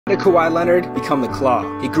Kawhi Leonard become the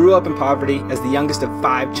Klaw. He grew up in poverty as the youngest of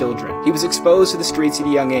 5 children. He was exposed to the streets at a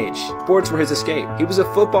young age. Sports were his escape. He was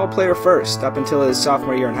a football player first, up until his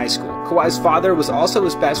sophomore year in high school. Kawhi's father was also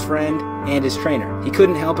his best friend and his trainer. He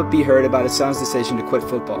couldn't help but be hurt about his son's decision to quit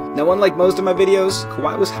football. Now, unlike most of my videos,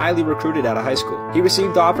 Kawhi was highly recruited out of high school. He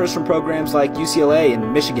received offers from programs like UCLA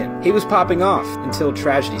and Michigan. He was popping off until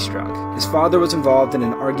tragedy struck. His father was involved in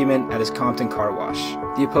an argument at his Compton car wash.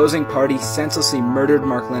 The opposing party senselessly murdered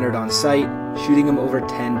Mark Leonard on sight, shooting him over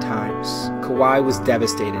 10 times. Kawhi was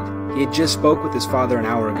devastated. He had just spoke with his father an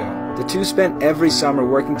hour ago. The two spent every summer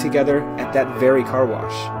working together at that very car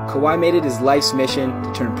wash. Kawhi made it his life's mission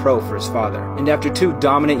to turn pro for his father. And after 2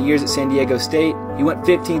 dominant years at San Diego State, he went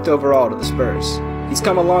 15th overall to the Spurs. He's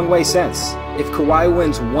come a long way since. If Kawhi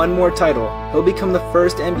wins one more title, he'll become the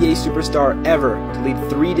first NBA superstar ever to lead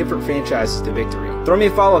 3 different franchises to victory. Throw me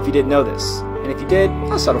a follow if you didn't know this. And if you did,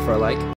 I'll settle for a like.